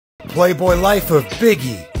Playboy life of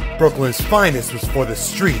Biggie. Brooklyn's finest was for the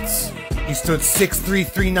streets. He stood 6'3",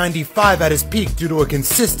 395 at his peak due to a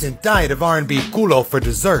consistent diet of R&B culo for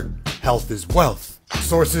dessert. Health is wealth.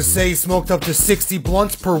 Sources say he smoked up to 60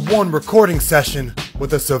 blunts per one recording session,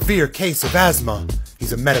 with a severe case of asthma.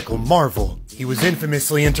 He's a medical marvel. He was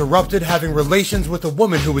infamously interrupted having relations with a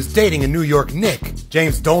woman who was dating a New York Knick.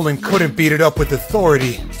 James Dolan couldn't beat it up with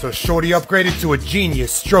authority, so Shorty upgraded to a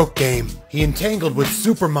genius stroke game. He entangled with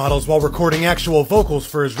supermodels while recording actual vocals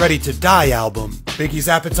for his Ready to Die album. Biggie's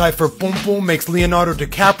appetite for boom boom makes Leonardo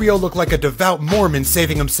DiCaprio look like a devout Mormon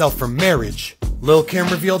saving himself from marriage. Lil' Kim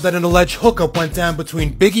revealed that an alleged hookup went down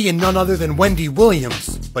between Biggie and none other than Wendy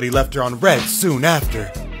Williams, but he left her on red soon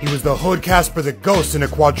after. He was the hood Casper the Ghost in a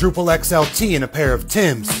quadruple XLT and a pair of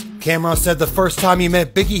Timbs. Cameron said the first time he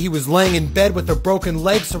met Biggie he was laying in bed with a broken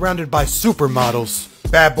leg surrounded by supermodels.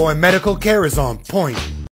 Bad boy medical care is on point.